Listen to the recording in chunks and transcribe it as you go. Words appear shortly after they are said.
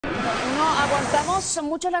Aguantamos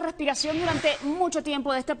mucho la respiración durante mucho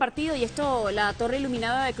tiempo de este partido y esto, la torre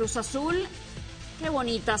iluminada de Cruz Azul. Qué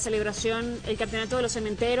bonita celebración, el campeonato de los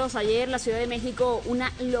cementeros. Ayer la Ciudad de México,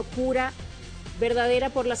 una locura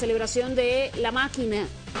verdadera por la celebración de la máquina.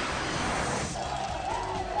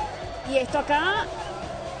 Y esto acá,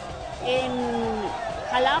 en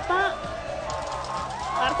Jalapa,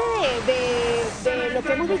 parte de lo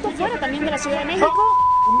que hemos visto fuera también de la Ciudad de México.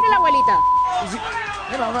 Mira la abuelita. Sí,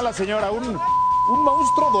 mira la señora, un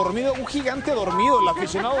monstruo dormido, un gigante dormido,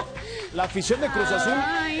 la afición de Cruz Azul.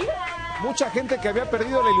 Ay. Mucha gente que había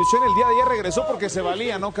perdido la ilusión el día de ayer regresó porque se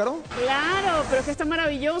valía, ¿no, Caro? Claro, pero es que está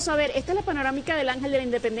maravilloso. A ver, esta es la panorámica del Ángel de la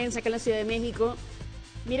Independencia acá en la Ciudad de México.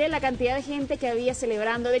 Mire la cantidad de gente que había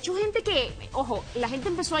celebrando. De hecho, gente que, ojo, la gente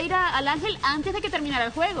empezó a ir al Ángel antes de que terminara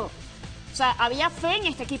el juego. O sea, había fe en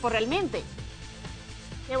este equipo realmente.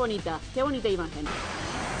 Qué bonita imagen.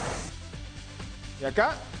 Y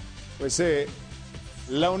acá, pues,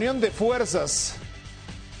 la unión de fuerzas.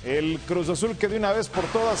 El Cruz Azul que de una vez por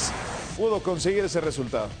todas pudo conseguir ese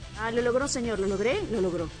resultado. Ah, lo logró, señor, lo logré, lo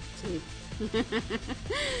logró. Sí.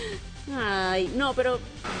 Ay, no, pero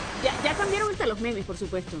ya cambiaron hasta los memes, por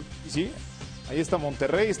supuesto. Sí, ahí está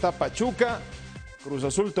Monterrey, está Pachuca, Cruz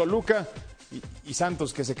Azul, Toluca y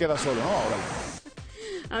Santos que se queda solo, ¿no? Ahora.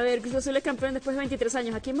 A ver, Cruz Azul es campeón después de 23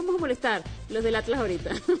 años. ¿A quién vamos a molestar? Los del Atlas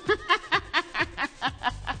ahorita.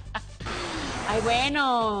 Ay,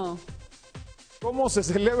 bueno. ¿Cómo se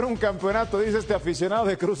celebra un campeonato? Dice este aficionado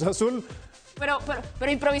de Cruz Azul.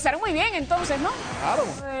 Pero improvisaron muy bien entonces, ¿no? Claro.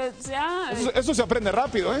 Eso se aprende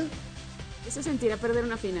rápido, ¿eh? Eso es sentir a perder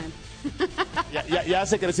una final. ¿Ya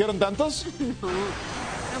se crecieron tantos?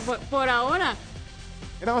 No, por ahora.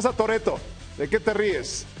 Mira más a Toretto. ¿De qué te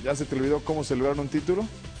ríes? ¿Ya se te olvidó cómo celebraron un título?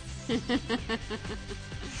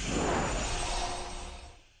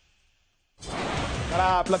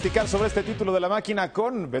 Para platicar sobre este título de la máquina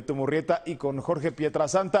con Beto Murrieta y con Jorge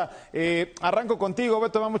Pietrasanta. Arranco contigo,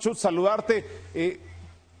 Beto, me da mucho gusto saludarte.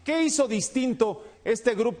 ¿Qué hizo distinto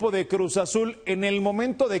este grupo de Cruz Azul en el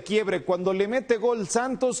momento de quiebre, cuando le mete gol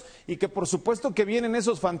Santos y que por supuesto que vienen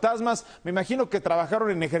esos fantasmas? Me imagino que trabajaron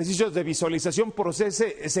en ejercicios de visualización por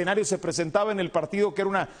ese escenario se presentaba en el partido, que era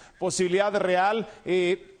una posibilidad real.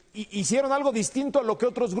 Hicieron algo distinto a lo que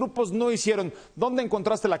otros grupos no hicieron. ¿Dónde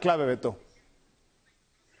encontraste la clave, Beto?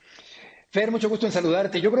 Fer, mucho gusto en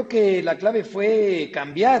saludarte. Yo creo que la clave fue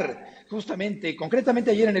cambiar, justamente,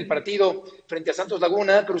 concretamente ayer en el partido frente a Santos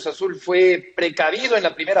Laguna. Cruz Azul fue precavido en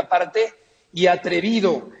la primera parte y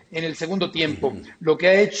atrevido en el segundo tiempo. Lo que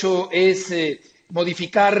ha hecho es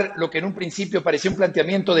modificar lo que en un principio parecía un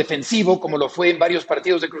planteamiento defensivo, como lo fue en varios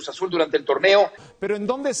partidos de Cruz Azul durante el torneo. Pero ¿en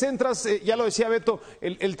dónde centras? Ya lo decía Beto,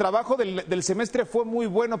 el trabajo del semestre fue muy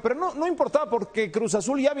bueno, pero no importaba porque Cruz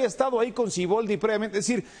Azul ya había estado ahí con Siboldi previamente. Es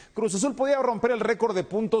decir, Cruz Azul podía romper el récord de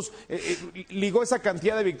puntos, ligó esa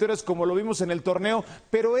cantidad de victorias como lo vimos en el torneo,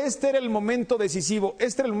 pero este era el momento decisivo,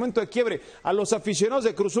 este era el momento de quiebre. A los aficionados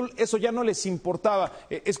de Cruz Azul eso ya no les importaba.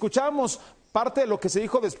 Escuchábamos parte de lo que se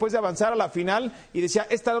dijo después de avanzar a la final y decía,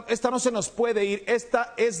 esta no se nos puede ir,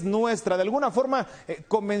 esta es nuestra. De alguna forma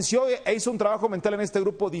convenció e hizo un trabajo mental en este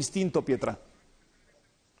grupo distinto, Pietra.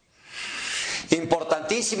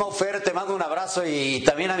 Importantísimo, Fer, te mando un abrazo y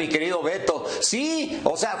también a mi querido Beto. Sí,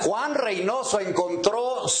 o sea, Juan Reynoso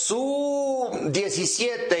encontró su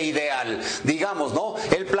 17 ideal, digamos, ¿no?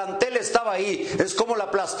 El plantel estaba ahí, es como la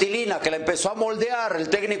plastilina que la empezó a moldear el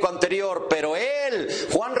técnico anterior, pero él,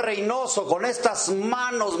 Juan Reynoso, con estas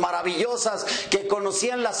manos maravillosas que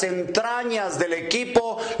conocían las entrañas del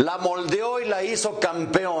equipo, la moldeó y la hizo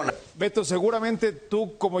campeona. Beto, seguramente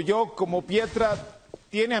tú, como yo, como Pietra,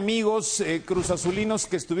 tiene amigos cruzazulinos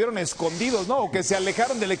que estuvieron escondidos, ¿no? O que se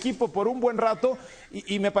alejaron del equipo por un buen rato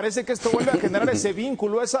y me parece que esto vuelve a generar ese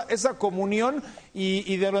vínculo, esa comunión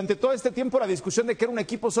y durante todo este tiempo la discusión de que era un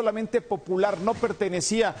equipo solamente popular, no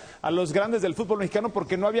pertenecía a los grandes del fútbol mexicano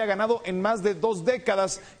porque no había ganado en más de 2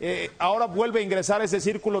 décadas. Ahora vuelve a ingresar ese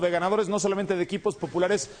círculo de ganadores, no solamente de equipos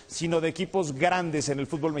populares, sino de equipos grandes en el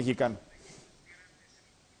fútbol mexicano.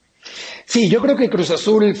 Sí, yo creo que Cruz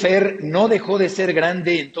Azul, Fer, no dejó de ser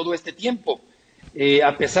grande en todo este tiempo,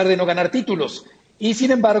 a pesar de no ganar títulos. Y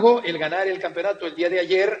sin embargo, el ganar el campeonato el día de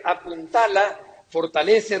ayer apuntala,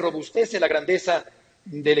 fortalece, robustece la grandeza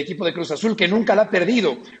del equipo de Cruz Azul, que nunca la ha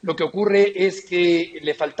perdido. Lo que ocurre es que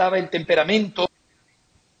le faltaba el temperamento.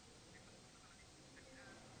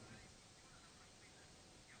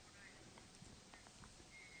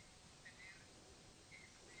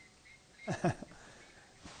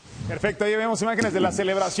 Perfecto, ahí vemos imágenes de la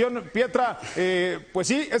celebración. Pietra, pues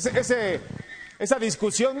sí, esa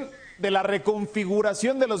discusión de la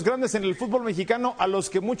reconfiguración de los grandes en el fútbol mexicano, a los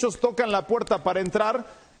que muchos tocan la puerta para entrar.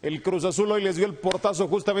 El Cruz Azul hoy les dio el portazo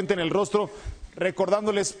justamente en el rostro,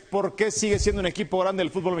 recordándoles por qué sigue siendo un equipo grande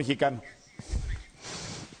del fútbol mexicano.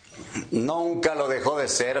 Nunca lo dejó de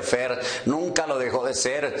ser, Fer, nunca lo dejó de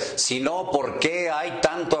ser, sino por qué hay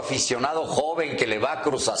tanto aficionado joven que le va a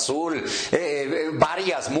Cruz Azul,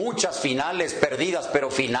 muchas finales perdidas, pero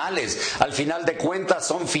finales, al final de cuentas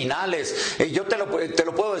son finales. Yo te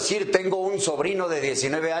lo puedo decir, tengo un sobrino de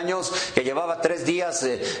 19 años que llevaba 3 días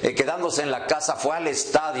quedándose en la casa, fue al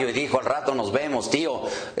estadio y dijo, al rato nos vemos, tío.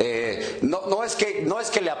 No es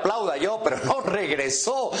que le aplauda yo, pero no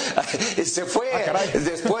regresó, se fue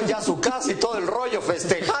después ya a su casa y todo el rollo,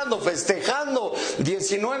 festejando,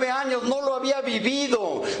 19 años, no lo había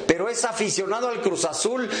vivido, pero es aficionado al Cruz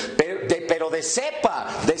Azul, pero de cepa,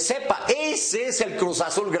 ese es el Cruz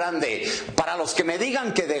Azul grande. Para los que me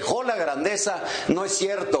digan que dejó la grandeza, no es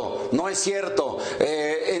cierto,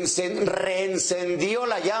 reencendió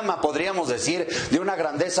la llama, podríamos decir, de una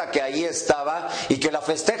grandeza que ahí estaba y que la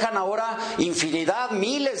festejan ahora infinidad,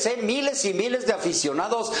 miles y miles de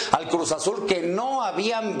aficionados al Cruz Azul que no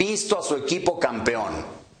habían visto a su equipo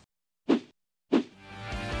campeón.